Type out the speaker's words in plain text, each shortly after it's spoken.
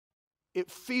it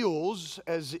feels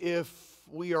as if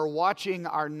we are watching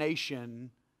our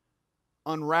nation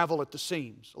unravel at the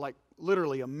seams, like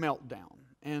literally a meltdown.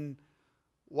 And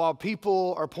while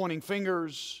people are pointing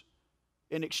fingers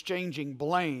and exchanging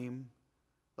blame,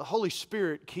 the Holy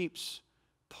Spirit keeps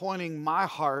pointing my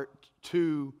heart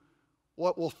to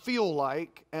what will feel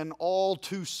like an all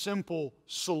too simple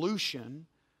solution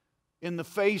in the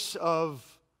face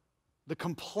of the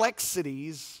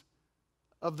complexities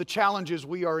of the challenges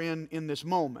we are in this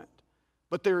moment.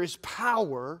 But there is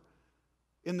power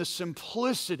in the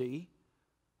simplicity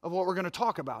of what we're going to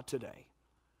talk about today.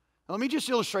 Now, let me just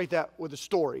illustrate that with a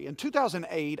story. In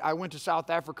 2008, I went to South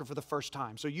Africa for the first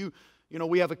time. So you know,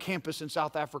 we have a campus in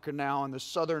South Africa now in the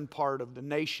southern part of the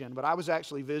nation, but I was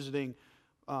actually visiting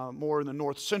more in the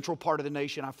north central part of the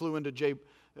nation. I flew into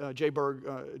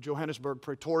Johannesburg,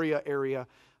 Pretoria area,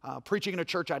 preaching in a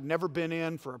church I'd never been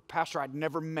in, for a pastor I'd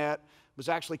never met, was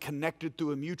actually connected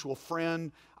through a mutual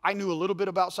friend. I knew a little bit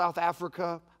about South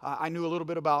Africa. I knew a little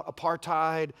bit about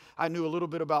apartheid. I knew a little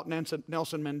bit about Nelson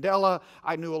Mandela.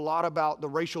 I knew a lot about the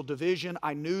racial division.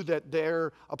 I knew that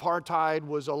their apartheid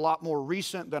was a lot more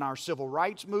recent than our civil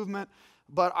rights movement.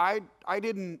 But I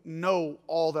didn't know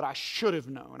all that I should have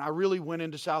known. I really went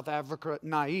into South Africa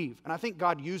naive. And I think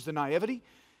God used the naivety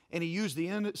and He used the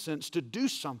innocence to do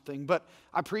something. But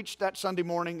I preached that Sunday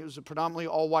morning. It was a predominantly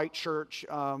all-white church. It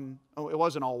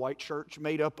was an all-white church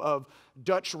made up of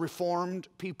Dutch Reformed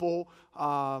people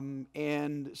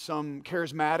and some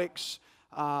charismatics.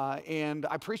 And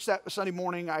I preached that Sunday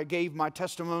morning. I gave my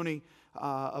testimony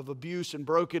of abuse and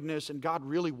brokenness, and God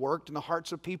really worked in the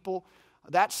hearts of people.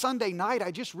 That Sunday night,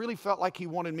 I just really felt like He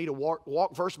wanted me to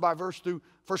walk verse by verse through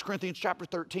 1 Corinthians chapter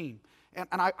 13.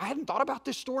 And I hadn't thought about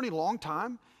this story in a long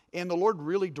time, and the Lord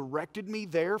really directed me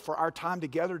there for our time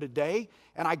together today.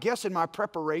 And I guess in my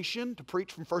preparation to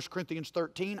preach from 1 Corinthians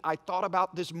 13, I thought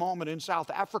about this moment in South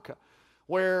Africa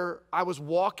where I was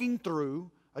walking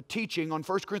through a teaching on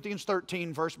 1 Corinthians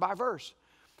 13 verse by verse.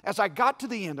 As I got to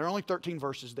the end, there are only 13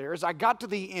 verses there, as I got to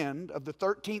the end of the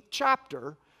 13th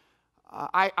chapter,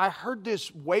 I heard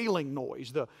this wailing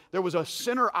noise. There was a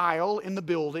center aisle in the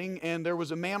building, and there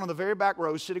was a man on the very back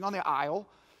row sitting on the aisle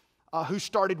who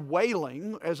started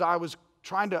wailing as I was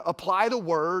trying to apply the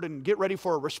word and get ready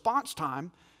for a response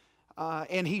time.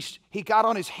 And he got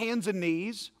on his hands and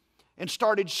knees and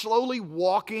started slowly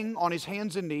walking on his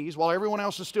hands and knees while everyone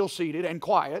else is still seated and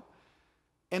quiet.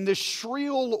 And this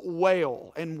shrill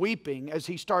wail and weeping as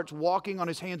he starts walking on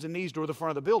his hands and knees toward the front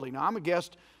of the building. Now, I'm a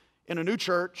guest in a new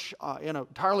church, in an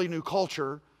entirely new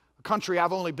culture, a country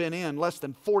I've only been in less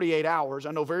than 48 hours.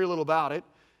 I know very little about it.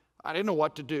 I didn't know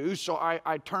what to do, so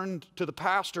I turned to the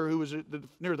pastor who was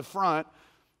near the front,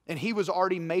 and he was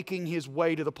already making his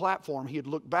way to the platform. He had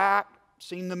looked back,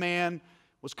 seen the man,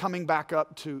 was coming back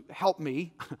up to help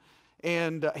me,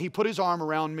 and he put his arm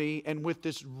around me, and with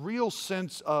this real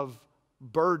sense of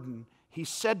burden, he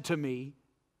said to me,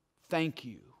 "Thank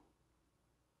you."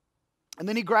 And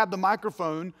then he grabbed the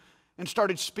microphone and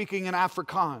started speaking in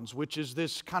Afrikaans, which is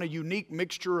this kind of unique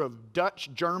mixture of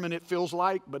Dutch, German, it feels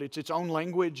like, but it's its own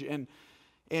language. And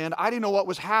I didn't know what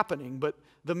was happening, but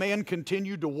the man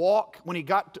continued to walk. When he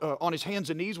got on his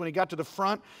hands and knees, when he got to the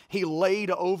front, he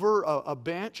laid over a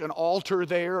bench, an altar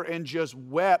there, and just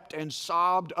wept and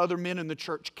sobbed. Other men in the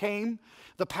church came.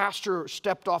 The pastor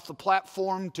stepped off the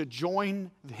platform to join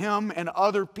him, and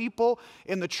other people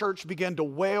in the church began to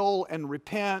wail and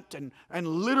repent and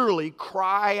literally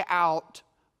cry out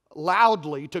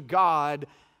loudly to God,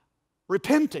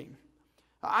 repenting.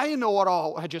 I didn't know what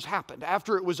all had just happened.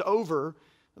 After it was over,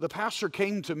 the pastor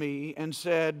came to me and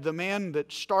said the man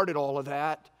that started all of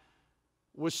that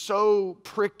was so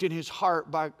pricked in his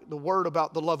heart by the word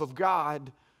about the love of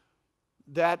God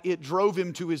that it drove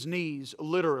him to his knees,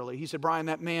 literally. He said, "Brian,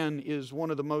 that man is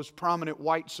one of the most prominent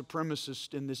white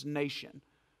supremacists in this nation.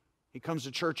 He comes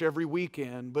to church every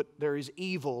weekend, but there is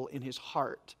evil in his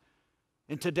heart.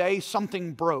 And today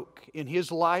something broke in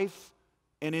his life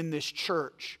and in this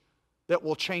church that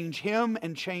will change him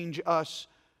and change us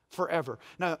forever."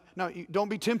 Now, don't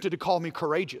be tempted to call me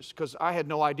courageous, because I had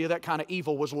no idea that kind of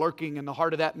evil was lurking in the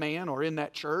heart of that man or in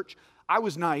that church. I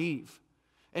was naive.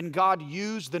 And God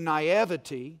used the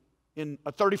naivety in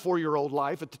a 34-year-old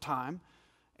life at the time,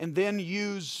 and then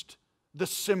used the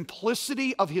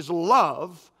simplicity of His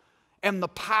love and the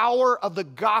power of the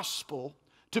gospel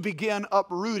to begin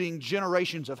uprooting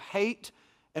generations of hate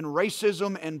and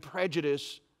racism and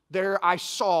prejudice. There I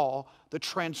saw the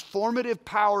transformative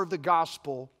power of the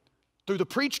gospel through the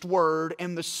preached word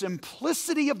and the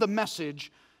simplicity of the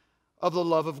message of the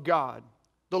love of God.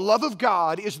 The love of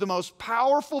God is the most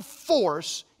powerful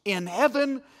force in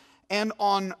heaven and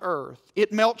on earth.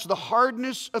 It melts the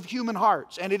hardness of human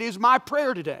hearts. And it is my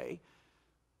prayer today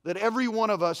that every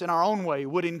one of us in our own way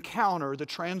would encounter the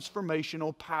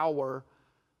transformational power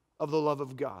of the love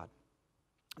of God.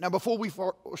 Now, before we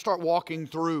start walking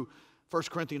through 1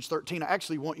 Corinthians 13, I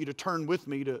actually want you to turn with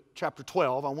me to chapter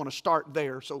 12. I want to start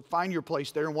there, so find your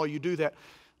place there. And while you do that,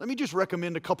 let me just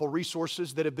recommend a couple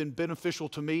resources that have been beneficial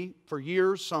to me for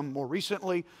years, some more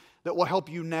recently, that will help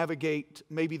you navigate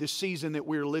maybe the season that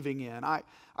we're living in. I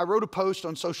wrote a post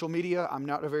on social media. I'm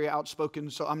not a very outspoken,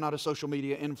 so I'm not a social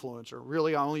media influencer.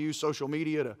 Really, I only use social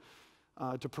media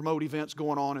to promote events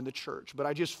going on in the church. But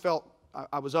I just felt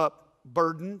I was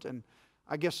burdened, and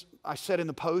I guess I said in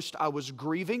the post I was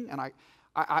grieving, and I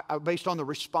based on the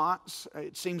response,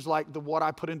 it seems like what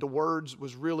I put into words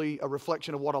was really a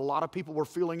reflection of what a lot of people were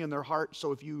feeling in their heart.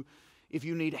 So if you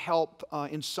need help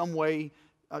in some way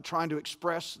trying to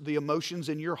express the emotions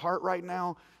in your heart right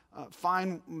now,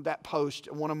 find that post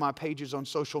at one of my pages on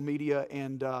social media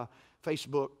and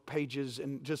Facebook pages,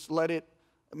 and just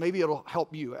maybe it'll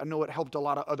help you. I know it helped a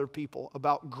lot of other people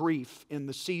about grief in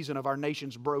the season of our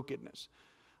nation's brokenness.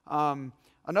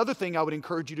 Another thing I would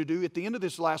encourage you to do, at the end of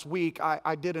this last week,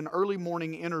 I did an early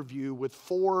morning interview with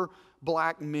 4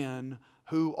 black men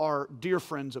who are dear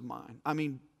friends of mine. I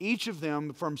mean, each of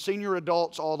them, from senior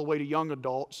adults all the way to young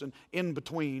adults and in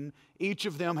between, each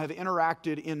of them have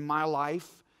interacted in my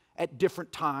life at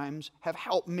different times, have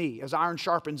helped me. As iron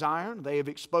sharpens iron, they have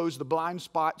exposed the blind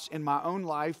spots in my own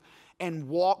life and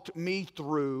walked me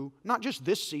through, not just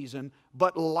this season,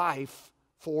 but life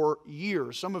for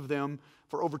years. Some of them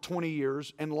for over 20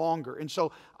 years and longer. And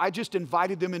so I just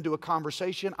invited them into a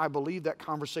conversation. I believe that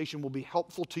conversation will be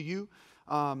helpful to you.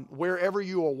 Wherever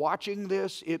you are watching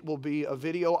this, it will be a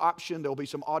video option. There will be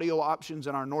some audio options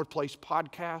in our Northplace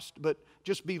podcast, but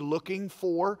just be looking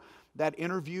for that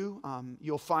interview.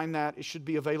 You'll find that it should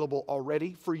be available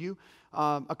already for you.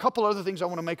 A couple other things I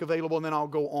want to make available, and then I'll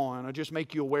go on. I'll just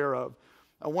make you aware of.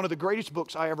 One of the greatest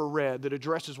books I ever read that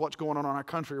addresses what's going on in our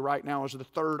country right now is The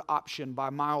Third Option by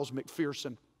Miles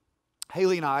McPherson.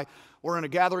 Haley and I were in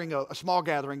a small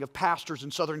gathering of pastors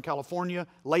in Southern California,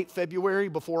 late February,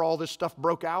 before all this stuff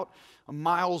broke out.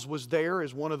 Miles was there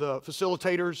as one of the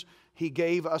facilitators. He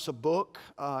gave us a book,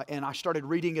 and I started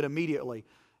reading it immediately.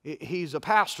 He's a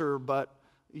pastor, but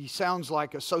he sounds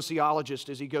like a sociologist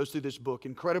as he goes through this book.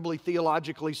 Incredibly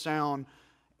theologically sound,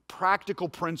 practical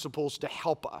principles to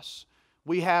help us.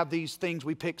 We have these things,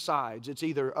 we pick sides. It's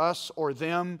either us or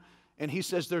them. And he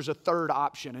says there's a third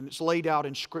option, and it's laid out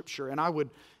in Scripture. And I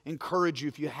would encourage you,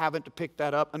 if you haven't, to pick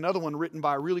that up. Another one written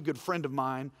by a really good friend of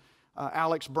mine,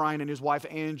 Alex Bryan and his wife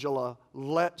Angela,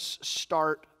 Let's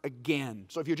Start Again.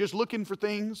 So if you're just looking for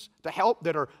things to help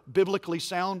that are biblically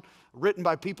sound, written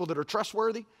by people that are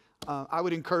trustworthy, I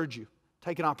would encourage you,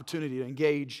 take an opportunity to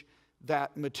engage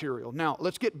that material. Now,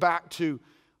 let's get back to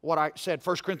what I said,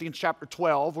 1 Corinthians chapter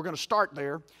 12. We're going to start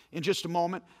there in just a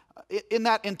moment. In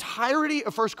that entirety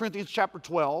of 1 Corinthians chapter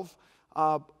 12,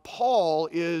 Paul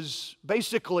is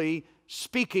basically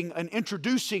speaking and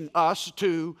introducing us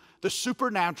to the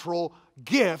supernatural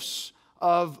gifts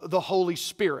of the Holy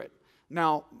Spirit.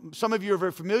 Now, some of you are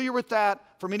very familiar with that.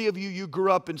 For many of you, you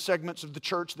grew up in segments of the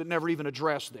church that never even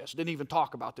addressed this, didn't even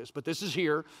talk about this. But this is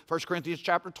here, 1 Corinthians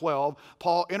chapter 12.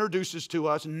 Paul introduces to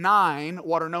us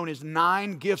what are known as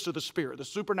 9 gifts of the Spirit, the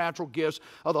supernatural gifts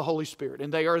of the Holy Spirit.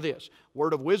 And they are this: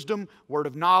 word of wisdom, word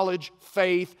of knowledge,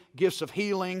 faith, gifts of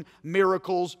healing,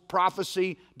 miracles,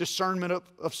 prophecy, discernment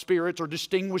of spirits or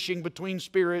distinguishing between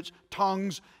spirits,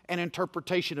 tongues, and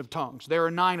interpretation of tongues. There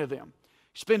are 9 of them.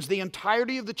 He spends the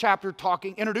entirety of the chapter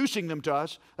introducing them to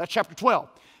us. That's chapter 12.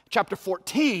 Chapter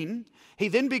 14, he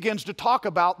then begins to talk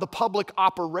about the public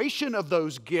operation of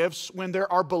those gifts when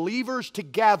there are believers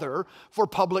together for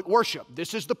public worship.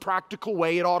 This is the practical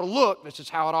way it ought to look. This is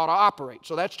how it ought to operate.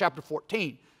 So that's chapter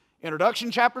 14.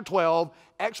 Introduction, chapter 12.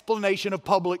 Explanation of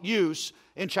public use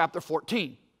in chapter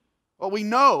 14. Well, we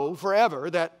know forever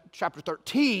that chapter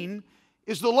 13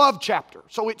 is the love chapter.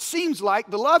 So it seems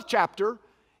like the love chapter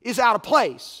is out of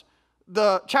place.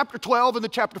 The chapter 12 and the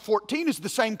chapter 14 is the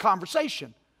same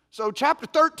conversation. So chapter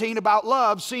 13 about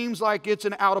love seems like it's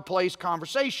an out of place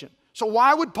conversation. So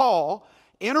why would Paul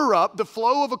interrupt the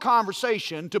flow of a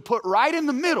conversation to put right in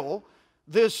the middle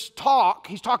this talk?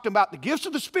 He's talked about the gifts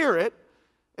of the Spirit,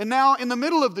 and now in the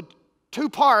middle of the 2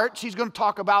 parts, he's going to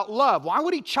talk about love. Why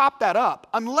would he chop that up?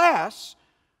 Unless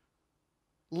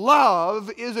love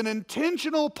is an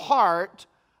intentional part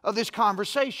of this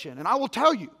conversation. And I will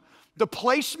tell you, the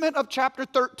placement of chapter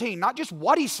 13, not just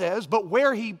what he says, but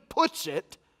where he puts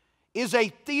it, is a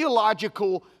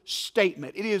theological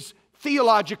statement. It is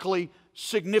theologically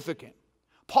significant.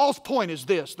 Paul's point is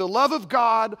this: the love of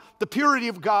God, the purity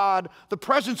of God, the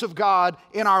presence of God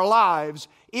in our lives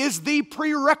is the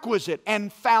prerequisite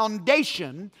and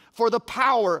foundation for the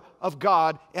power of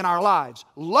God in our lives.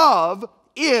 Love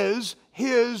is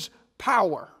His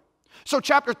power. So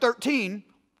chapter 13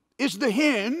 is the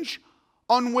hinge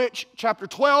on which chapter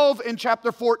 12 and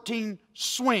chapter 14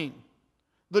 swing.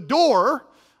 The door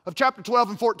of chapter 12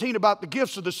 and 14 about the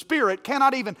gifts of the Spirit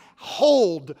cannot even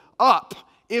hold up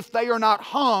if they are not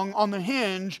hung on the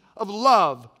hinge of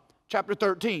love. Chapter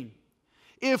 13.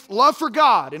 If love for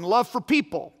God and love for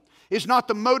people is not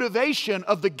the motivation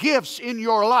of the gifts in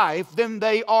your life, then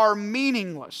they are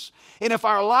meaningless. And if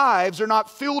our lives are not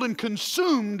filled and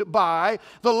consumed by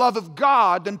the love of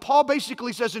God, then Paul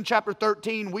basically says in chapter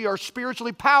 13, we are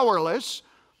spiritually powerless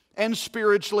and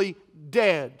spiritually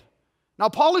dead. Now,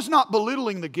 Paul is not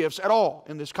belittling the gifts at all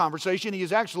in this conversation. He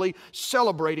is actually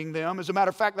celebrating them. As a matter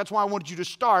of fact, that's why I wanted you to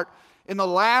start in the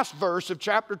last verse of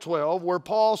chapter 12, where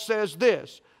Paul says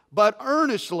this: but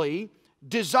earnestly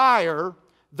desire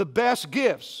the best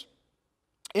gifts,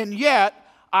 and yet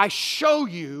I show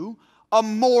you a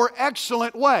more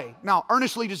excellent way. Now,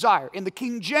 earnestly desire. In the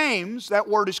King James, that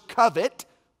word is covet.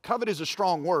 Covet is a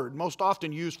strong word, most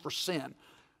often used for sin,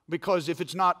 because if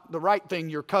it's not the right thing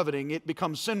you're coveting, it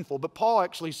becomes sinful. But Paul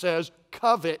actually says,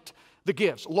 covet the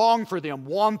gifts, long for them,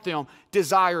 want them,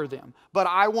 desire them. But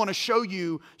I want to show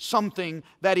you something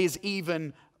that is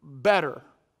even better.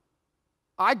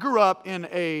 I grew up in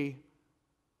an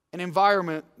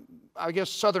environment, I guess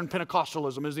Southern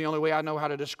Pentecostalism is the only way I know how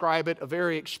to describe it, a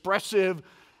very expressive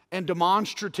and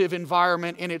demonstrative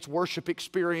environment in its worship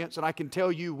experience. And I can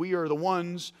tell you, we are the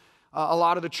ones, a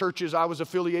lot of the churches I was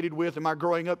affiliated with in my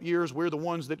growing up years, we're the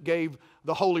ones that gave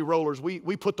the holy rollers. We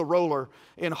put the roller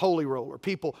in holy roller.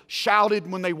 People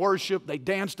shouted when they worshiped. They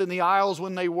danced in the aisles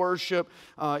when they worshiped.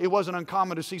 It wasn't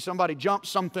uncommon to see somebody jump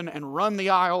something and run the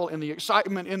aisle in the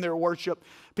excitement in their worship.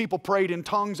 People prayed in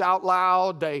tongues out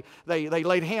loud. They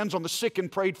laid hands on the sick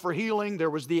and prayed for healing. There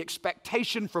was the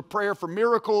expectation for prayer for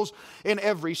miracles in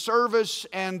every service.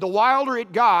 And the wilder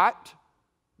it got,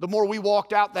 the more we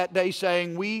walked out that day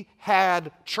saying, we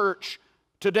had church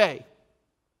today.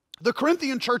 The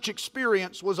Corinthian church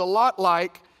experience was a lot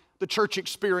like the church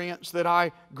experience that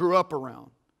I grew up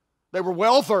around. They were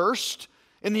well versed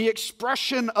in the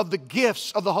expression of the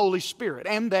gifts of the Holy Spirit,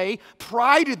 and they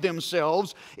prided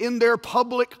themselves in their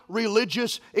public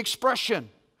religious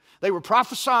expression. They were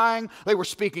prophesying, they were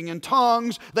speaking in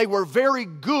tongues, they were very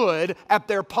good at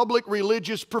their public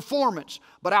religious performance.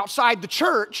 But outside the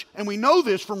church, and we know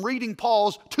this from reading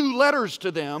Paul's 2 letters to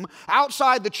them,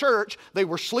 outside the church, they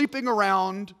were sleeping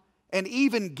around and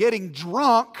even getting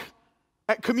drunk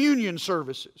at communion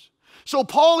services. So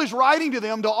Paul is writing to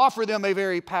them to offer them a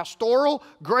very pastoral,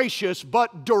 gracious,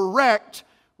 but direct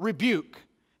rebuke.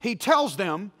 He tells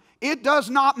them, it does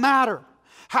not matter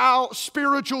how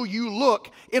spiritual you look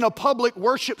in a public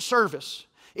worship service.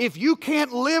 If you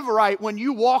can't live right when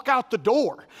you walk out the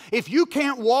door, if you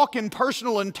can't walk in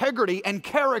personal integrity and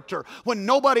character when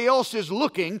nobody else is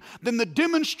looking, then the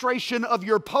demonstration of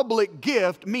your public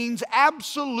gift means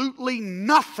absolutely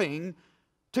nothing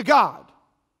to God.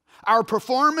 Our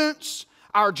performance,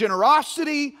 our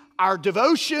generosity, our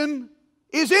devotion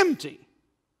is empty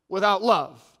without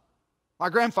love. My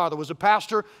grandfather was a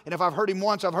pastor, and if I've heard him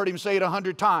once, I've heard him say it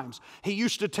 100 times. He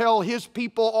used to tell his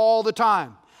people all the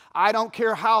time, I don't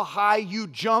care how high you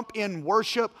jump in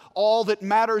worship, all that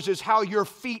matters is how your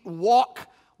feet walk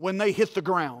when they hit the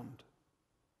ground.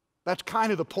 That's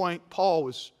kind of the point Paul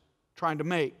was trying to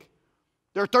make.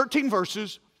 There are 13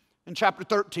 verses in chapter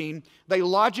 13. They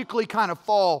logically kind of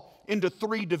fall into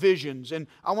 3 divisions, and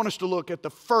I want us to look at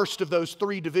the first of those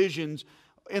 3 divisions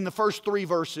in the first 3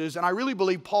 verses. And I really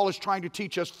believe Paul is trying to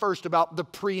teach us first about the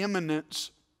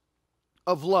preeminence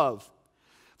of love.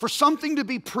 For something to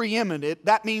be preeminent,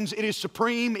 that means it is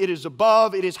supreme, it is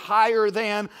above, it is higher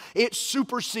than, it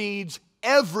supersedes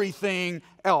everything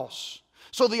else.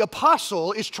 So the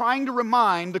apostle is trying to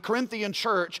remind the Corinthian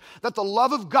church that the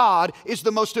love of God is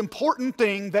the most important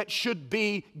thing that should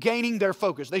be gaining their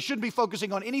focus. They shouldn't be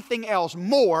focusing on anything else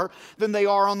more than they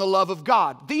are on the love of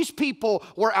God. These people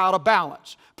were out of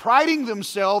balance, priding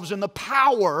themselves in the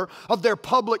power of their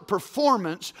public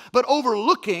performance, but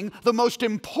overlooking the most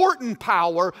important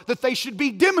power that they should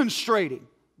be demonstrating,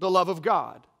 the love of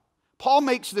God. Paul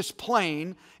makes this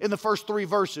plain in the first 3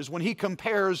 verses when he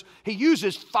compares, he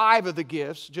uses 5 of the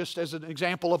gifts just as an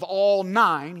example of all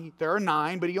 9. There are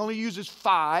 9, but he only uses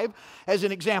 5 as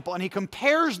an example. And he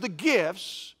compares the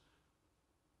gifts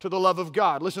to the love of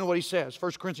God. Listen to what he says,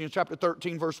 1 Corinthians chapter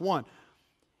 13, verse 1.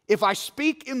 If I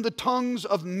speak in the tongues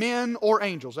of men or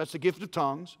angels, that's the gift of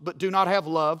tongues, but do not have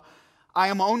love, I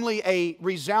am only a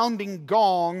resounding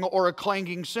gong or a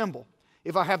clanging cymbal.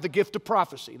 If I have the gift of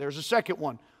prophecy, there's a second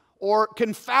one. Or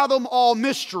can fathom all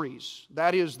mysteries,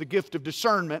 that is the gift of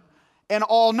discernment, and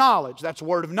all knowledge, that's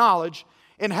word of knowledge,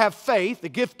 and have faith, the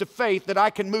gift of faith, that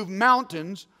I can move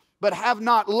mountains, but have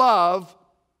not love,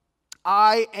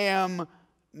 I am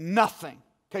nothing.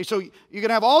 Okay, so you can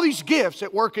have all these gifts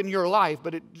at work in your life,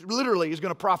 but it literally is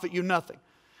going to profit you nothing.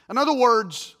 In other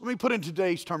words, let me put in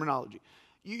today's terminology.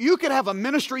 You could have a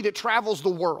ministry that travels the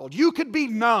world. You could be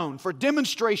known for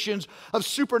demonstrations of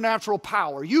supernatural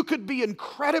power. You could be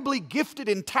incredibly gifted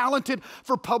and talented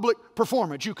for public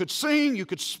performance. You could sing, you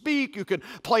could speak, you could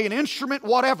play an instrument,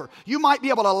 whatever. You might be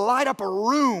able to light up a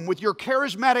room with your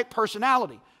charismatic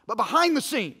personality. But behind the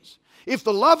scenes, if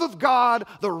the love of God,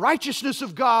 the righteousness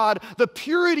of God, the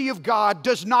purity of God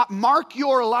does not mark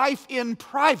your life in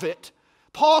private,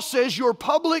 Paul says your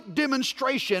public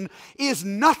demonstration is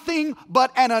nothing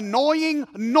but an annoying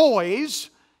noise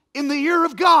in the ear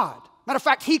of God. Matter of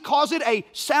fact, he calls it a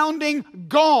sounding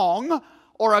gong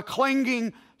or a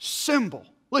clanging cymbal.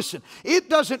 Listen, it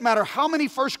doesn't matter how many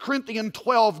 1 Corinthians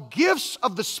 12 gifts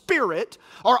of the Spirit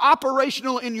are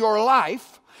operational in your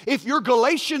life, if your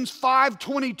Galatians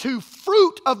 5:22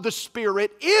 fruit of the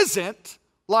Spirit isn't,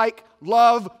 like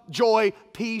love, joy,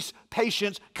 peace,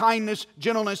 patience, kindness,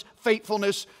 gentleness,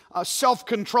 faithfulness,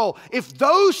 self-control. If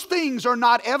those things are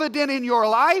not evident in your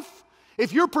life,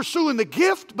 if you're pursuing the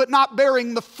gift but not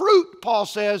bearing the fruit, Paul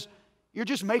says, you're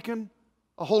just making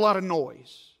a whole lot of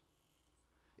noise.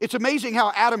 It's amazing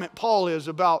how adamant Paul is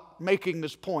about making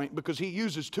this point, because he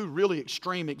uses two really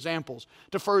extreme examples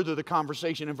to further the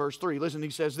conversation in verse 3. Listen, he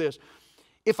says this,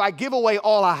 if I give away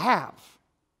all I have,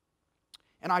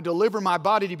 and I deliver my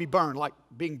body to be burned, like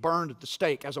being burned at the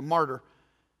stake as a martyr,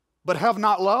 but have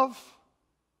not love,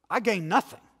 I gain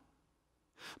nothing.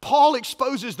 Paul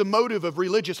exposes the motive of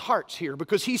religious hearts here,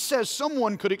 because he says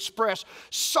someone could express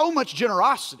so much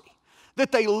generosity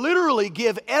that they literally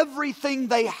give everything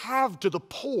they have to the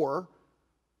poor,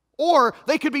 or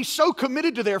they could be so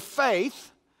committed to their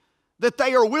faith that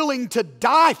they are willing to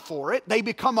die for it. They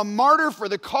become a martyr for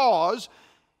the cause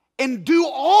and do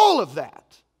all of that.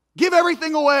 Give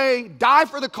everything away, die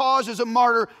for the cause as a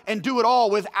martyr, and do it all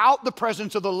without the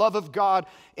presence of the love of God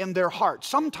in their heart.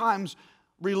 Sometimes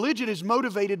religion is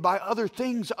motivated by other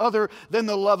things other than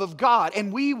the love of God.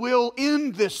 And we will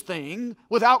end this thing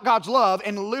without God's love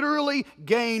and literally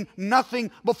gain nothing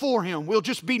before Him. We'll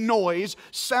just be noise,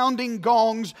 sounding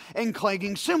gongs and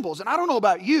clanging cymbals. And I don't know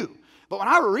about you, but when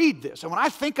I read this and when I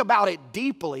think about it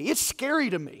deeply, it's scary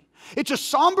to me. It's a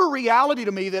somber reality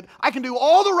to me that I can do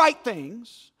all the right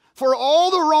things for all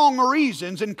the wrong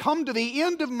reasons and come to the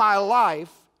end of my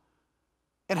life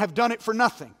and have done it for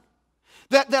nothing.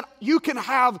 That you can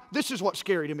have, this is what's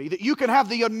scary to me, that you can have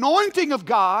the anointing of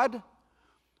God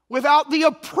without the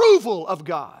approval of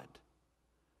God.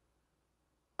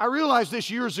 I realized this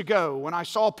years ago when I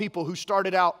saw people who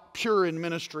started out pure in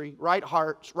ministry, right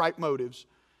hearts, right motives,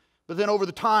 but then over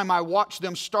the time I watched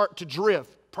them start to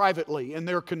drift privately in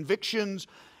their convictions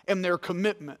and their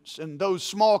commitments, and those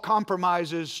small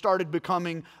compromises started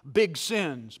becoming big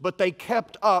sins, but they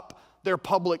kept up their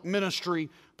public ministry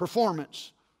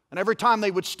performance. And every time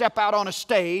they would step out on a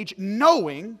stage,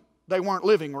 knowing they weren't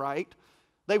living right,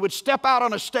 they would step out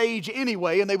on a stage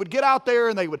anyway, and they would get out there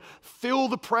and they would feel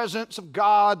the presence of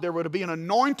God. There would be an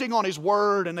anointing on His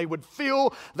Word, and they would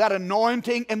feel that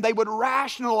anointing, and they would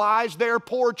rationalize their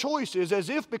poor choices as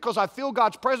if because I feel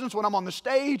God's presence when I'm on the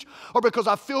stage, or because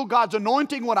I feel God's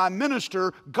anointing when I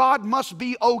minister, God must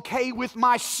be okay with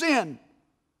my sin.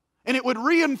 And it would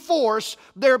reinforce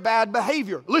their bad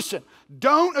behavior. Listen,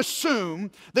 don't assume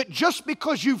that just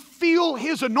because you feel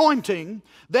His anointing,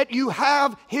 that you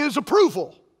have His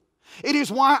approval. It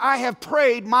is why I have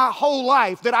prayed my whole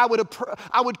life that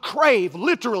I would crave,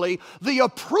 literally, the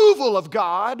approval of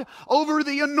God over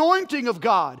the anointing of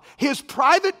God. His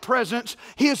private presence,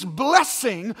 His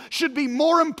blessing should be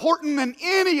more important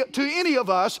to any of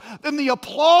us than the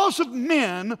applause of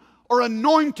men or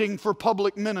anointing for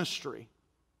public ministry.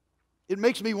 It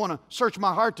makes me want to search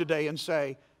my heart today and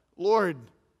say, Lord,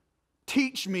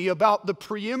 teach me about the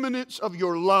preeminence of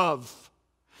your love.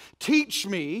 Teach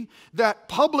me that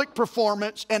public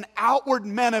performance and outward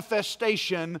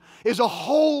manifestation is a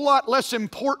whole lot less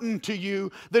important to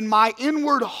you than my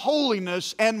inward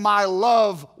holiness and my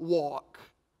love walk.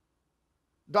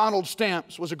 Donald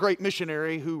Stamps was a great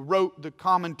missionary who wrote the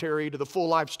commentary to the Full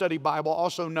Life Study Bible,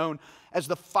 also known as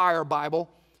the Fire Bible.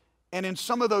 And in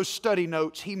some of those study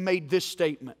notes, he made this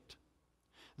statement: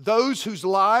 those whose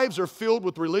lives are filled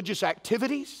with religious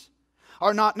activities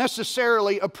are not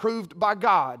necessarily approved by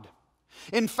God.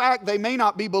 In fact, they may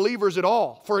not be believers at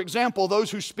all. For example,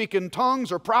 those who speak in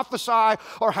tongues or prophesy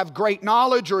or have great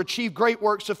knowledge or achieve great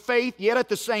works of faith, yet at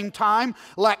the same time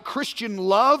lack Christian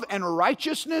love and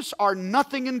righteousness, are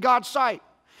nothing in God's sight.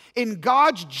 In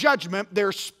God's judgment,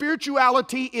 their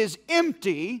spirituality is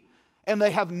empty and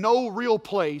they have no real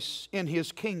place in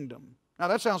His kingdom. Now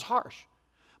that sounds harsh,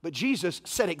 but Jesus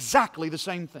said exactly the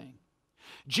same thing.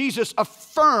 Jesus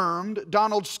affirmed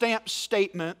Donald Stamp's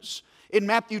statements in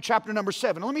Matthew chapter number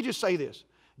 7. Let me just say this.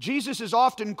 Jesus is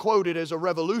often quoted as a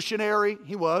revolutionary.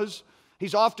 He was.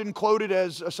 He's often quoted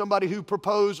as somebody who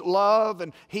proposed love,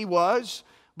 and he was.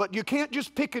 But you can't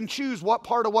just pick and choose what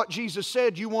part of what Jesus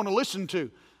said you want to listen to.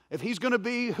 If He's going to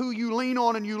be who you lean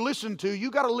on and you listen to, you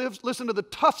got to listen to the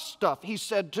tough stuff He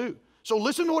said too. So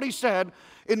listen to what He said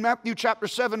in Matthew chapter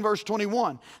 7, verse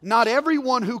 21. Not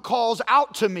everyone who calls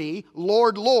out to me,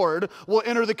 Lord, Lord, will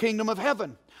enter the kingdom of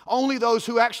heaven. Only those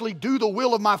who actually do the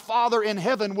will of my Father in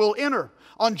heaven will enter.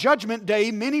 On judgment day,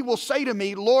 many will say to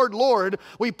me, Lord, Lord,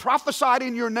 we prophesied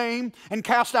in your name and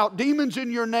cast out demons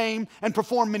in your name and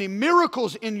performed many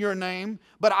miracles in your name.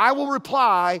 But I will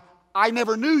reply, I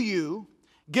never knew you.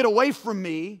 Get away from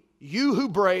me, you who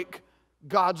break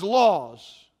God's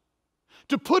laws.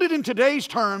 To put it in today's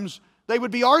terms, they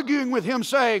would be arguing with Him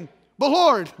saying, but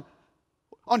Lord,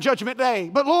 on judgment day,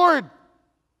 but Lord,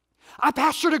 I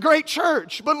pastored a great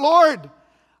church, but Lord,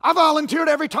 I volunteered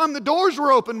every time the doors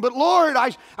were open, but Lord,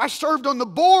 I served on the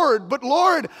board, but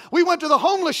Lord, we went to the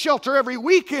homeless shelter every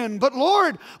weekend, but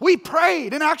Lord, we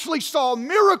prayed and actually saw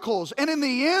miracles. And in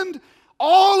the end,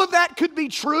 all of that could be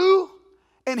true,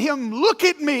 and Him look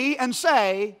at me and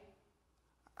say,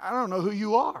 I don't know who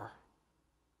you are.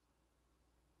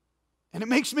 And it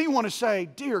makes me want to say,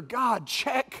 dear God,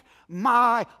 check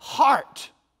my heart.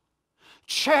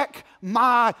 Check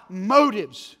my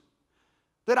motives.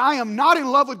 That I am not in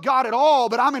love with God at all,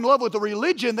 but I'm in love with the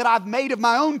religion that I've made of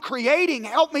my own creating.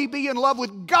 Help me be in love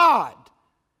with God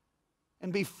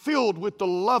and be filled with the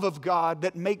love of God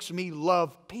that makes me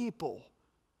love people.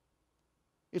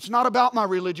 It's not about my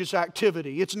religious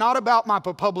activity. It's not about my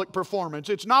public performance.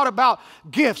 It's not about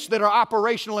gifts that are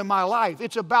operational in my life.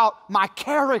 It's about my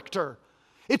character.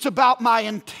 It's about my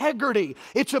integrity.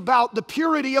 It's about the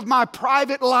purity of my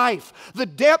private life, the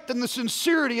depth and the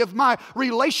sincerity of my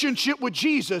relationship with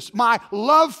Jesus, my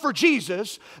love for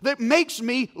Jesus that makes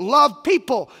me love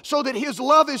people so that His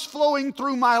love is flowing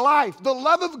through my life. The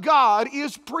love of God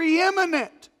is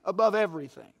preeminent above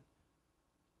everything.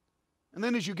 And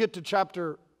then as you get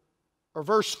to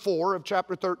verse 4 of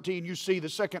chapter 13, you see the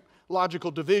second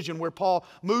logical division where Paul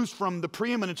moves from the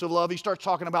preeminence of love. He starts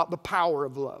talking about the power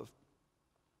of love.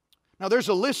 Now there's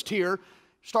a list here,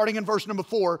 starting in verse number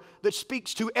 4, that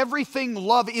speaks to everything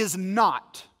love is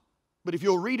not. But if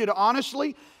you'll read it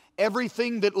honestly,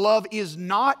 everything that love is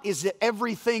not is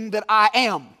everything that I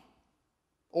am,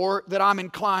 or that I'm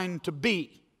inclined to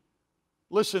be.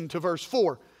 Listen to verse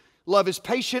 4. Love is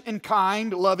patient and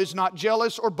kind. Love is not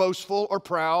jealous or boastful or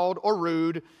proud or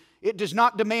rude. It does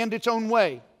not demand its own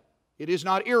way. It is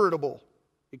not irritable.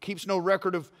 It keeps no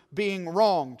record of being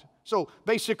wronged. So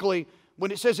basically, when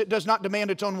it says it does not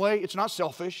demand its own way, it's not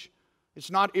selfish.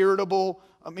 It's not irritable.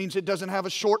 It means it doesn't have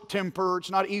a short temper. It's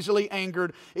not easily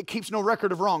angered. It keeps no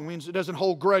record of wrong. It means it doesn't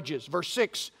hold grudges. Verse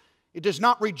 6, it does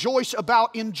not rejoice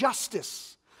about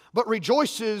injustice, but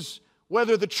rejoices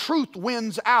whether the truth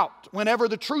wins out, whenever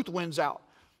the truth wins out.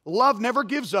 Love never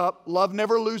gives up. Love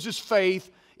never loses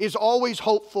faith, is always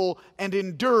hopeful, and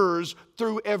endures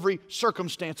through every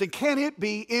circumstance. And can it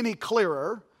be any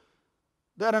clearer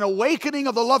that an awakening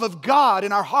of the love of God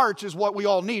in our hearts is what we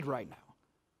all need right now?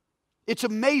 It's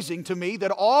amazing to me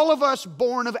that all of us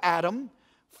born of Adam,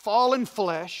 fallen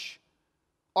flesh,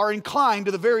 are inclined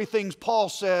to the very things Paul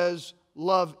says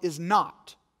love is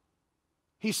not.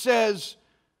 He says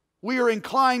we are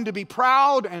inclined to be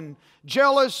proud and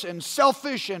jealous and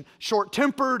selfish and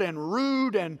short-tempered and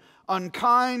rude and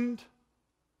unkind,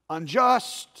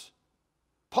 unjust.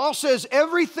 Paul says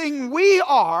everything we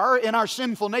are in our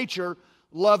sinful nature,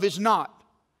 love is not.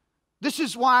 This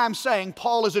is why I'm saying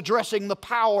Paul is addressing the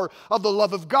power of the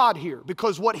love of God here.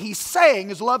 Because what he's saying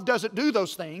is love doesn't do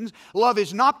those things. Love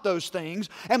is not those things.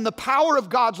 And the power of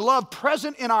God's love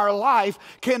present in our life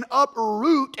can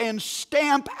uproot and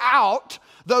stamp out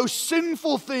those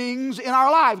sinful things in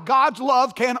our life. God's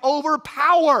love can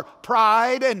overpower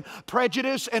pride and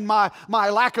prejudice and my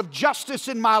lack of justice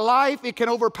in my life. It can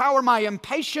overpower my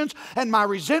impatience and my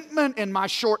resentment and my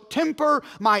short temper,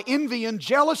 my envy and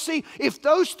jealousy. If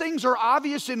those things are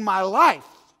obvious in my life,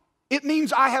 it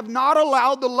means I have not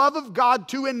allowed the love of God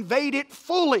to invade it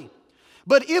fully.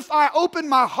 But if I open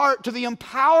my heart to the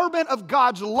empowerment of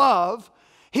God's love,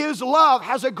 His love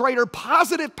has a greater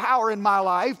positive power in my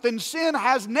life than sin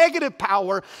has negative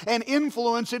power and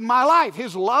influence in my life.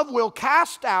 His love will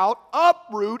cast out,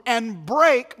 uproot, and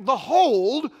break the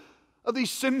hold of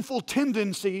these sinful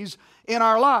tendencies in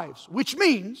our lives, which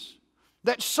means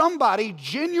that somebody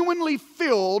genuinely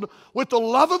filled with the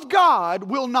love of God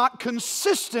will not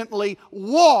consistently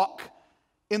walk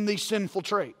in these sinful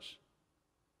traits.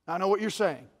 I know what you're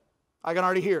saying. I can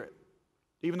already hear it.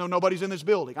 Even though nobody's in this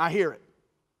building, I hear it.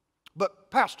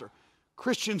 But Pastor,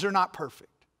 Christians are not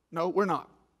perfect. No, we're not.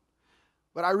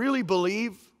 But I really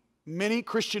believe many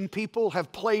Christian people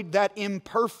have played that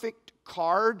imperfect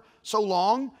card so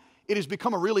long, it has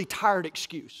become a really tired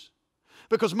excuse.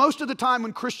 Because most of the time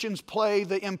when Christians play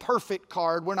the imperfect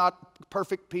card, we're not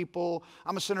perfect people,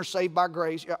 I'm a sinner saved by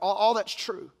grace, all that's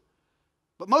true.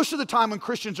 But most of the time when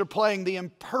Christians are playing the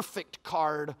imperfect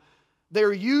card,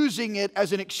 they're using it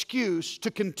as an excuse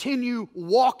to continue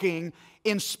walking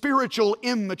in spiritual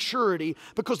immaturity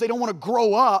because they don't want to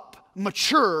grow up,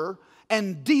 mature,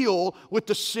 and deal with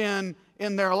the sin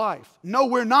in their life. No,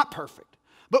 we're not perfect.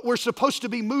 But we're supposed to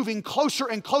be moving closer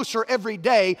and closer every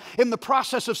day in the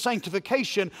process of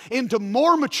sanctification into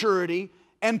more maturity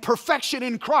and perfection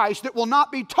in Christ that will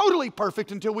not be totally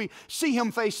perfect until we see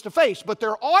Him face to face. But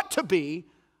there ought to be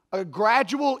a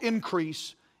gradual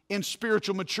increase in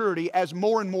spiritual maturity as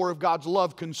more and more of God's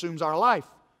love consumes our life.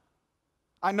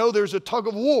 I know there's a tug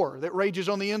of war that rages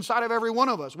on the inside of every one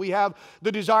of us. We have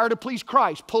the desire to please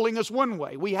Christ pulling us one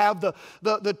way. We have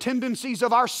the tendencies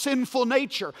of our sinful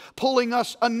nature pulling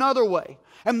us another way.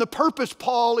 And the purpose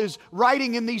Paul is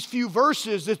writing in these few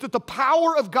verses is that the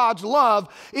power of God's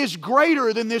love is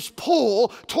greater than this pull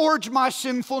towards my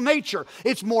sinful nature.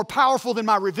 It's more powerful than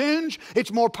my revenge.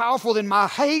 It's more powerful than my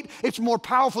hate. It's more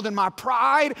powerful than my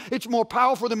pride. It's more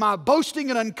powerful than my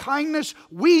boasting and unkindness.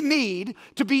 We need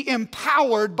to be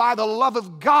empowered by the love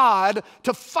of God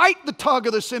to fight the tug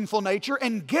of the sinful nature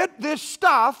and get this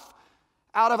stuff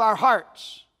out of our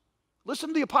hearts. Listen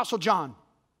to the Apostle John.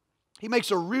 He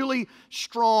makes a really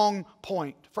strong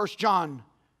point. 1 John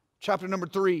chapter number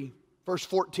 3, verse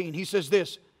 14. He says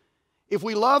this, if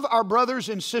we love our brothers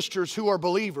and sisters who are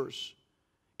believers,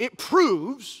 it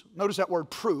proves, notice that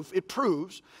word proof, it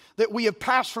proves that we have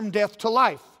passed from death to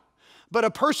life. But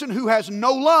a person who has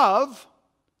no love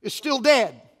is still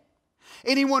dead.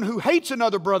 Anyone who hates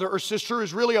another brother or sister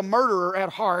is really a murderer at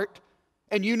heart,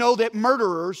 and you know that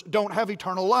murderers don't have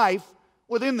eternal life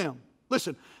within them.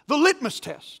 Listen, the litmus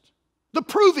test, the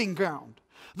proving ground,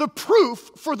 the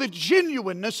proof for the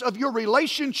genuineness of your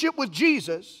relationship with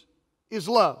Jesus is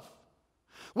love.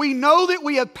 We know that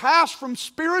we have passed from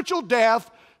spiritual death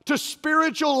to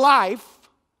spiritual life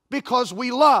because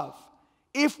we love.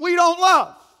 If we don't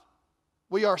love,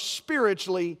 we are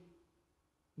spiritually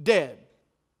dead.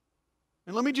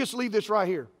 And let me just leave this right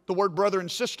here. The word brother and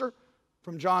sister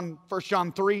from 1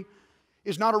 John 3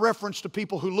 is not a reference to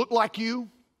people who look like you,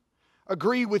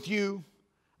 agree with you,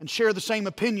 and share the same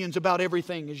opinions about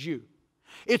everything as you.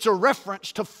 It's a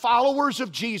reference to followers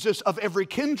of Jesus of every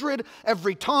kindred,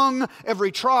 every tongue,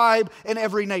 every tribe, and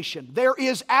every nation. There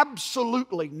is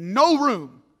absolutely no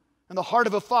room in the heart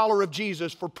of a follower of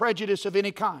Jesus for prejudice of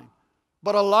any kind.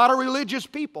 But a lot of religious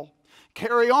people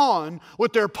carry on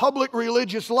with their public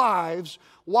religious lives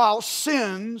while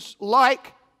sins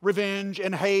like revenge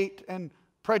and hate and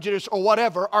prejudice or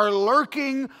whatever are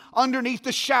lurking underneath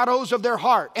the shadows of their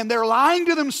heart. And they're lying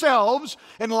to themselves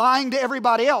and lying to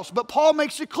everybody else. But Paul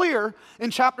makes it clear in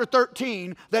chapter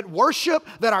 13 that worship,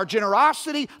 that our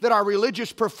generosity, that our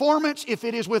religious performance, if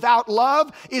it is without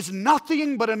love, is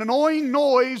nothing but an annoying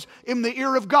noise in the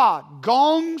ear of God.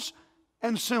 Gongs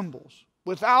and cymbals.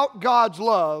 Without God's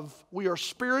love, we are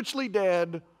spiritually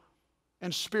dead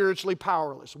and spiritually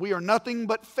powerless. We are nothing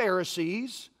but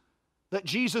Pharisees that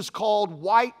Jesus called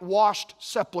whitewashed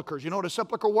sepulchres. You know what a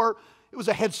sepulchre were? It was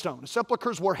a headstone.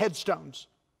 Sepulchres were headstones.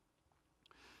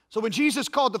 So when Jesus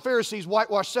called the Pharisees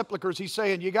whitewashed sepulchres, He's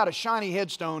saying you got a shiny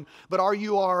headstone, but all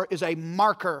you are is a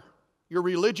marker. Your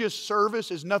religious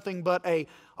service is nothing but a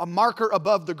marker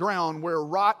above the ground where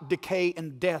rot, decay,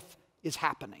 and death is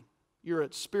happening. You're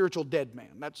a spiritual dead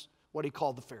man. That's what He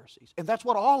called the Pharisees. And that's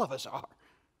what all of us are,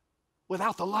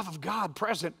 without the love of God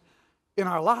present in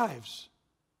our lives.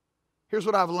 Here's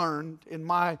what I've learned in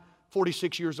my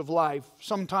 46 years of life.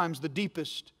 Sometimes the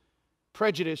deepest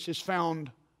prejudice is found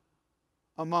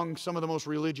among some of the most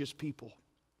religious people.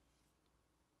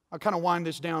 I'll kind of wind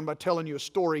this down by telling you a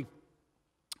story.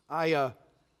 I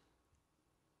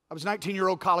was a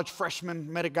 19-year-old college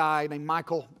freshman, met a guy named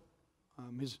Michael.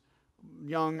 His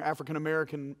young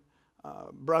African-American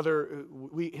brother,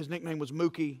 his nickname was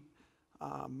Mookie.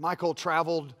 Michael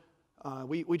traveled.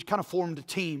 We kind of formed a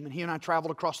team, and he and I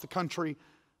traveled across the country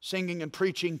singing and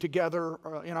preaching together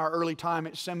in our early time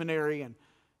at seminary, and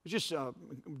it just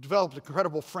developed an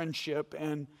incredible friendship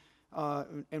and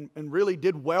really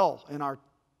did well in our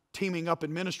teaming up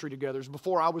in ministry together. It was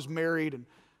before I was married, and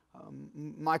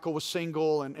Michael was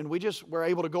single, and we just were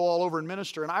able to go all over and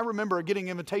minister. And I remember getting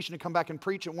an invitation to come back and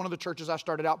preach at one of the churches I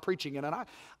started out preaching in. And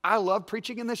I love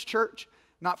preaching in this church,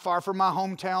 not far from my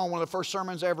hometown. One of the first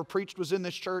sermons I ever preached was in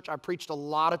this church. I preached a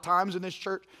lot of times in this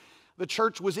church. The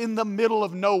church was in the middle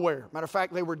of nowhere. Matter of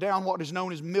fact, they were down what is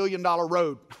known as $1 Million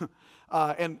Road.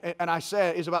 And I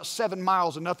said it's about 7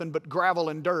 miles of nothing but gravel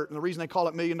and dirt. And the reason they call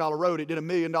it $1 Million Road, it did $1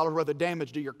 million worth of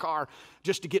damage to your car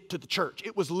just to get to the church.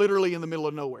 It was literally in the middle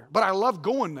of nowhere. But I loved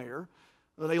going there.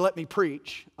 They let me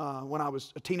preach when I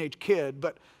was a teenage kid.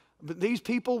 But these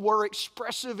people were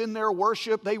expressive in their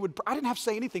worship. I didn't have to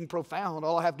say anything profound.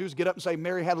 All I have to do is get up and say,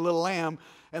 Mary had a little lamb.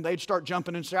 And they'd start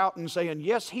jumping and shouting and saying,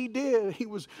 yes, he did.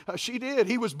 She did.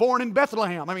 He was born in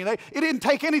Bethlehem. I mean, it didn't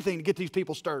take anything to get these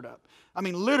people stirred up. I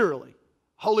mean, literally.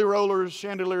 Holy rollers,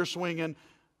 chandelier swinging,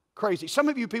 crazy. Some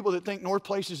of you people that think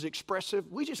Northplace is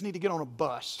expressive, we just need to get on a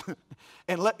bus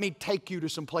and let me take you to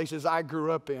some places I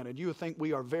grew up in. And you would think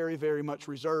we are very, very much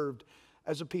reserved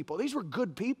as a people. These were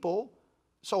good people,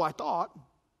 so I thought.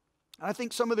 And I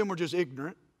think some of them were just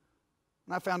ignorant.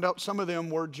 And I found out some of them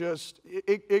were just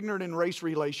ignorant in race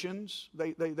relations.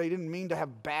 They didn't mean to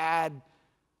have bad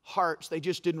hearts. They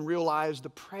just didn't realize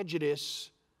the prejudice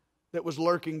that was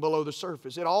lurking below the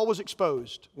surface. It all was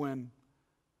exposed when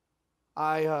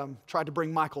I tried to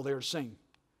bring Michael there to sing.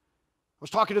 I was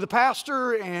talking to the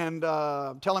pastor and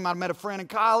telling him I met a friend in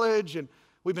college, and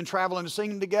we've been traveling and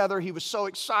singing together. He was so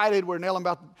excited. We're nailing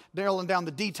down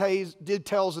the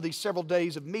details of these several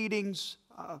days of meetings.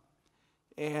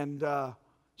 And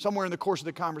somewhere in the course of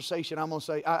the conversation, I'm going to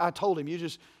say, I told him,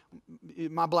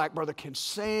 my black brother can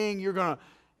sing. You're going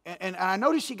to, and I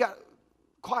noticed he got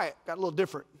quiet, got a little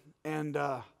different. And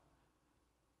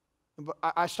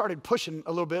I started pushing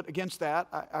a little bit against that.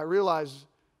 I realized,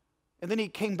 and then he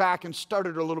came back and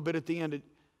stuttered a little bit at the end.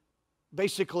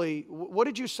 Basically, what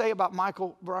did you say about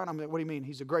Michael, Brian? I mean, what do you mean?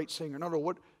 He's a great singer. No,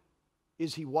 what,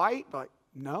 is he white? Like,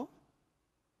 no.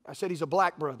 I said he's a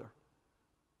black brother.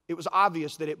 It was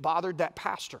obvious that it bothered that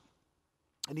pastor.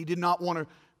 And he did not want to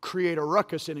create a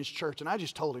ruckus in his church. And I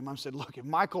just told him, I said, look, if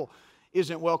Michael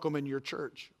isn't welcome in your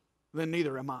church, then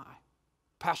neither am I.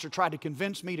 Pastor tried to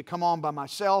convince me to come on by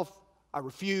myself. I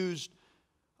refused.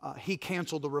 He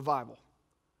canceled the revival.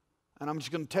 And I'm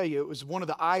just going to tell you, it was one of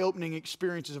the eye-opening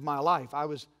experiences of my life.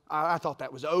 I thought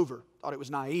that was over. Thought it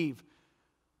was naive.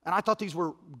 And I thought these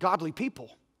were godly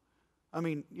people. I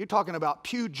mean, you're talking about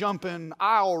pew jumping,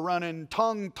 aisle running,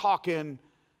 tongue talking.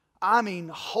 I mean,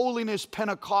 holiness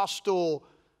Pentecostal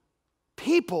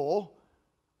people.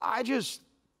 I just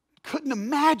couldn't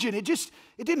imagine. It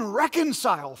didn't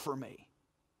reconcile for me.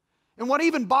 And what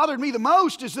even bothered me the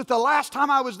most is that the last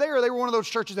time I was there, they were one of those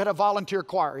churches that had a volunteer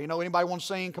choir. You know, anybody want to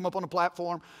sing, come up on the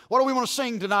platform. What do we want to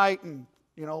sing tonight? And,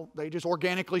 you know, they just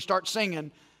organically start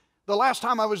singing. The last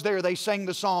time I was there, they sang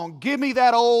the song, Give Me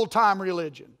That Old Time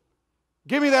Religion.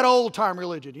 Give me that old time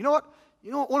religion. You know what?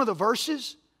 You know what one of the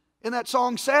verses in that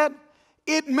song said?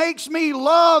 It makes me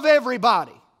love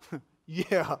everybody.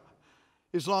 Yeah.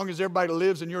 As long as everybody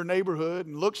lives in your neighborhood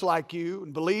and looks like you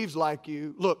and believes like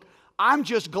you. Look, I'm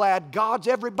just glad God's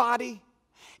everybody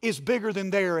is bigger than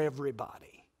their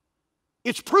everybody.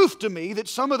 It's proof to me that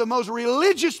some of the most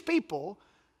religious people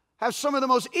have some of the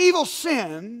most evil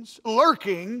sins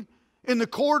lurking in the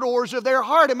corridors of their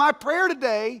heart. And my prayer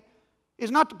today is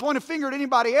not to point a finger at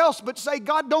anybody else, but say,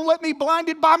 God, don't let me be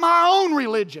blinded by my own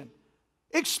religion.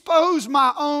 Expose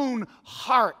my own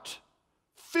heart.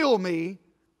 Fill me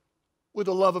with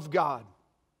the love of God.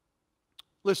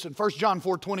 Listen, 1 John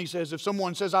 4:20 says, if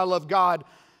someone says, I love God,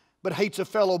 but hates a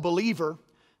fellow believer,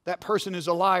 that person is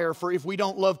a liar. For if we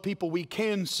don't love people we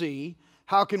can see,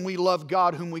 how can we love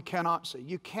God whom we cannot see?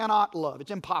 You cannot love.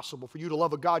 It's impossible for you to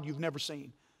love a God you've never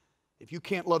seen. If you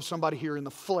can't love somebody here in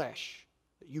the flesh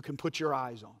that you can put your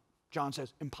eyes on. John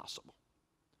says, impossible.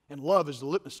 And love is the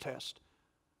litmus test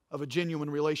of a genuine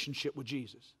relationship with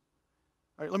Jesus.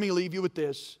 All right, let me leave you with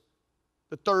this.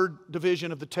 The third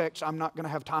division of the text I'm not going to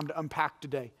have time to unpack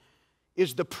today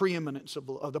is the preeminence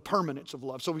of the permanence of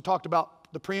love. So we talked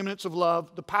about the preeminence of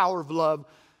love, the power of love,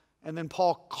 and then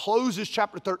Paul closes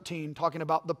chapter 13 talking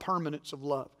about the permanence of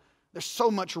love. There's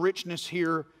so much richness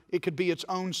here, it could be its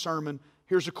own sermon.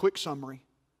 Here's a quick summary.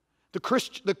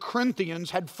 The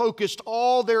Corinthians had focused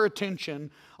all their attention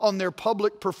on their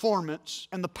public performance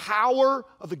and the power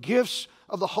of the gifts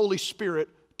of the Holy Spirit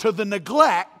to the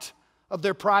neglect of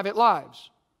their private lives.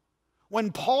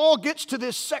 When Paul gets to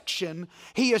this section,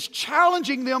 he is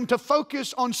challenging them to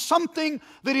focus on something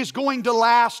that is going to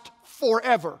last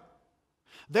forever.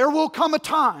 There will come a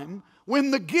time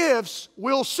when the gifts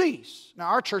will cease. Now,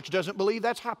 our church doesn't believe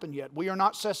that's happened yet. We are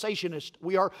not cessationist.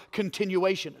 We are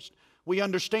continuationist. We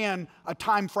understand a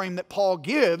time frame that Paul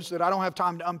gives that I don't have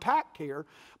time to unpack here.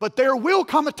 But there will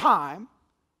come a time,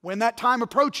 when that time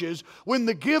approaches, when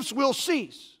the gifts will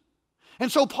cease.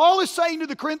 And so Paul is saying to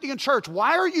the Corinthian church,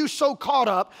 why are you so caught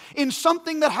up in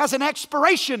something that has an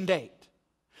expiration date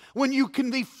when you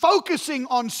can be focusing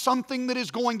on something that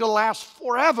is going to last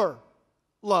forever?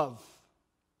 Love.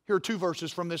 Here are two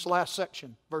verses from this last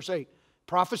section. Verse 8,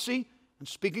 prophecy and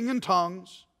speaking in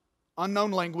tongues, unknown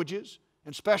languages,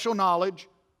 and special knowledge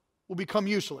will become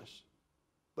useless.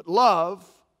 But love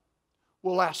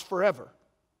will last forever.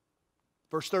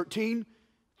 Verse 13,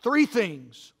 three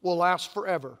things will last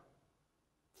forever: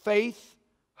 faith,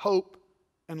 hope,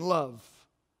 and love.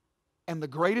 And the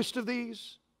greatest of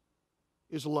these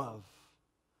is love.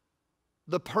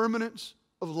 The permanence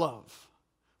of love.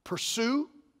 Pursue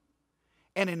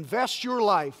and invest your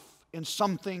life in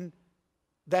something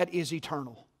that is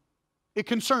eternal. It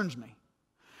concerns me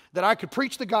that I could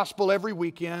preach the gospel every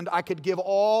weekend. I could give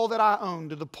all that I own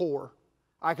to the poor.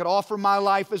 I could offer my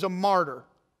life as a martyr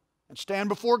and stand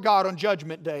before God on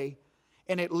Judgment Day,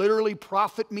 and it literally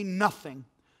profit me nothing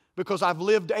because I've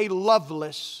lived a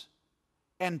loveless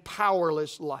and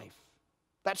powerless life.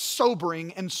 That's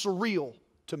sobering and surreal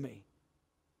to me.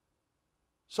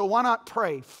 So why not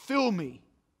pray, fill me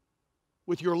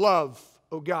with your love,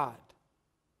 O God.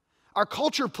 Our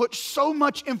culture puts so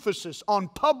much emphasis on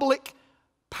public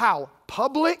power.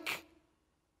 Public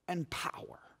and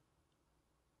power.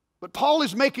 But Paul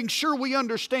is making sure we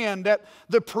understand that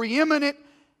the preeminent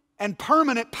and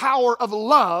permanent power of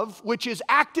love, which is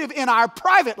active in our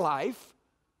private life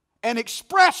and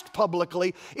expressed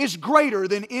publicly, is greater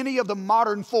than any of the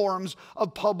modern forms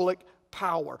of public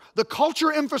power. The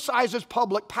culture emphasizes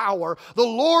public power. The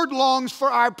Lord longs for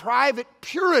our private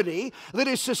purity that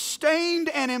is sustained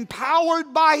and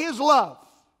empowered by His love,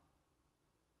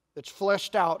 that's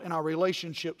fleshed out in our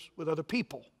relationships with other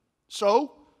people.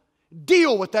 So,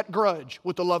 deal with that grudge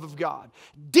with the love of God.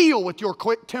 Deal with your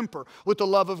quick temper with the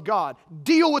love of God.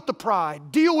 Deal with the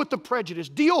pride. Deal with the prejudice.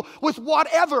 Deal with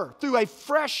whatever through a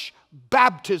fresh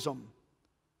baptism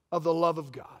of the love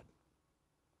of God.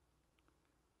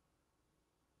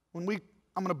 I'm going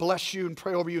to bless you and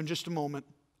pray over you in just a moment,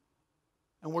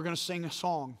 and we're going to sing a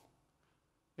song.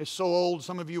 It's so old,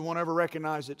 some of you won't ever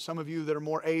recognize it. Some of you that are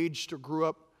more aged or grew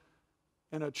up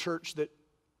in a church that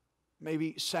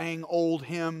maybe sang old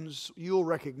hymns, you'll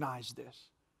recognize this.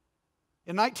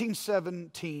 In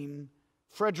 1917,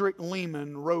 Frederick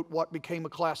Lehman wrote what became a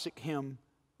classic hymn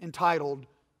entitled,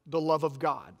 "The Love of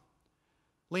God."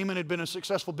 Lehman had been a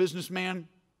successful businessman,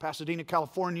 Pasadena,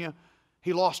 California.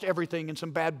 He lost everything in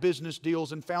some bad business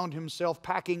deals and found himself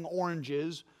packing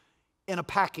oranges in a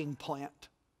packing plant.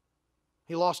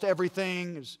 He lost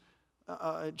everything, is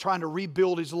trying to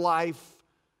rebuild his life.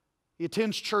 He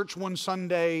attends church one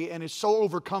Sunday and is so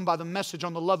overcome by the message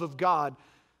on the love of God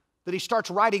that he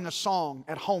starts writing a song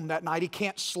at home that night. He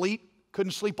can't sleep,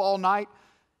 couldn't sleep all night.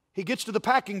 He gets to the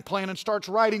packing plant and starts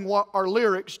writing what are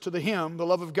lyrics to the hymn, The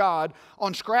Love of God,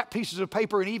 on scrap pieces of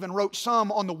paper, and even wrote some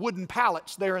on the wooden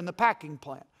pallets there in the packing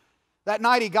plant. That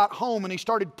night he got home and he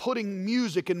started putting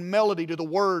music and melody to the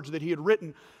words that he had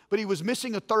written, but he was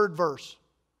missing a third verse.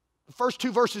 The first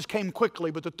two verses came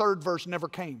quickly, but the third verse never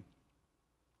came.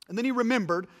 And then he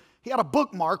remembered he had a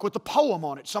bookmark with a poem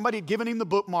on it. Somebody had given him the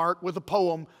bookmark with a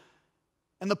poem,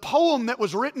 and the poem that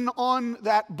was written on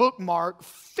that bookmark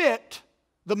fit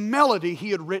the melody he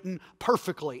had written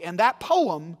perfectly. And that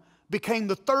poem became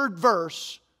the third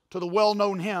verse to the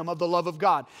well-known hymn of the love of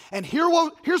God. And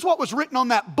here's what was written on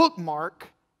that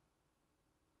bookmark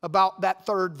about that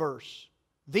third verse.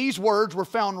 These words were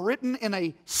found written in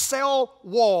a cell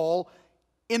wall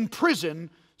in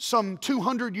prison some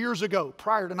 200 years ago,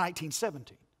 prior to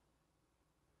 1917.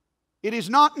 It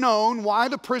is not known why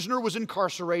the prisoner was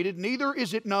incarcerated. Neither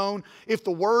is it known if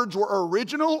the words were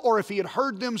original or if he had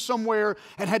heard them somewhere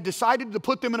and had decided to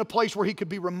put them in a place where he could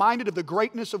be reminded of the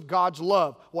greatness of God's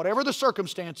love. Whatever the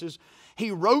circumstances, he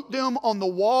wrote them on the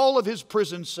wall of his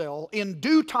prison cell. In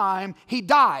due time, he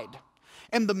died.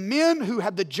 And the men who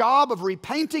had the job of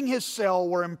repainting his cell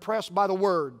were impressed by the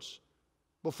words.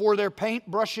 Before their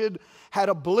paintbrushes had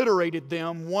obliterated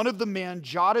them, one of the men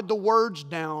jotted the words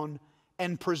down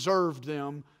and preserved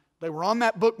them. They were on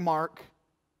that bookmark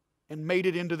and made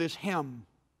it into this hymn.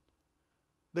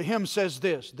 The hymn says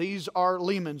this. These are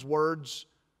Lehman's words.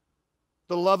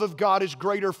 The love of God is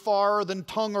greater far than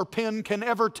tongue or pen can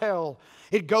ever tell.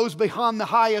 It goes beyond the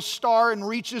highest star and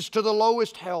reaches to the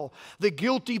lowest hell. The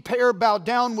guilty pair bowed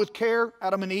down with care,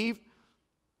 Adam and Eve.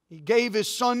 He gave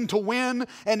His Son to win.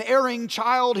 An erring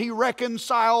child He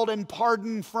reconciled and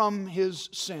pardoned from his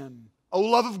sin. O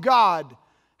love of God,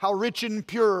 how rich and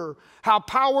pure, how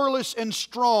powerless and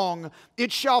strong,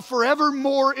 it shall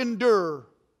forevermore endure.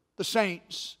 The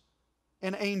saints,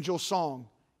 an angel song.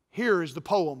 Here is the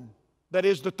poem that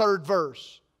is the third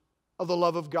verse of the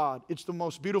love of God. It's the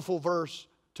most beautiful verse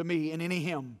to me in any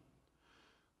hymn.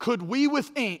 Could we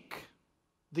with ink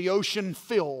the ocean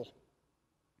fill,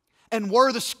 and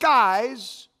were the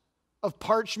skies of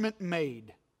parchment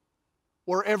made,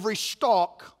 were every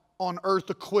stalk on earth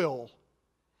a quill,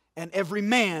 and every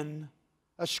man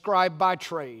a scribe by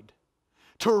trade,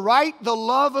 to write the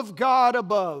love of God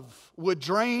above would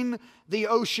drain the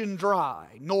ocean dry,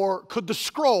 nor could the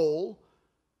scroll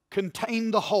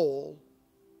contain the whole,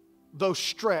 though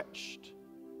stretched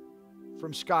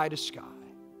from sky to sky.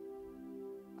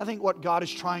 I think what God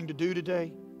is trying to do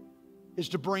today is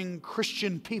to bring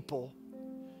Christian people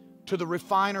to the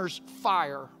refiner's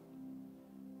fire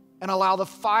and allow the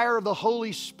fire of the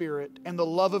Holy Spirit and the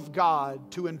love of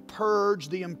God to purge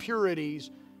the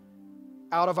impurities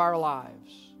out of our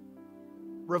lives.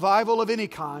 Revival of any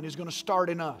kind is going to start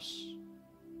in us.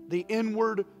 The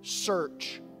inward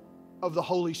search of the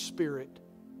Holy Spirit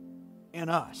in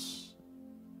us.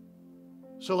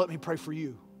 So let me pray for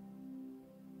you.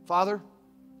 Father,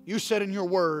 You said in Your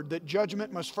word that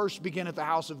judgment must first begin at the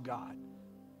house of God.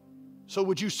 So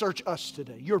would You search us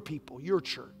today, Your people, Your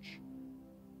church.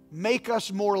 Make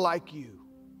us more like You.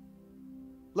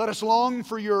 Let us long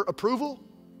for Your approval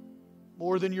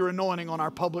more than Your anointing on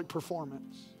our public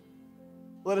performance.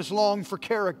 Let us long for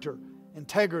character,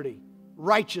 integrity,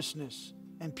 righteousness,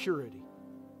 and purity.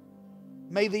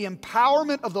 May the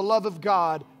empowerment of the love of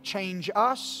God change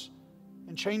us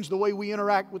and change the way we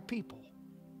interact with people.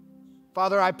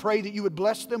 Father, I pray that You would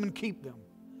bless them and keep them.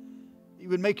 You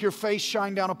would make Your face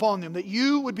shine down upon them, that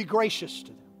You would be gracious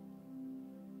to them.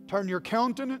 Turn Your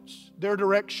countenance, their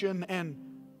direction, and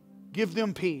give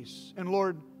them peace. And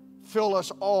Lord, fill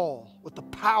us all with the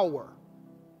power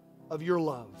of Your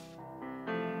love.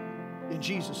 In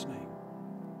Jesus' name.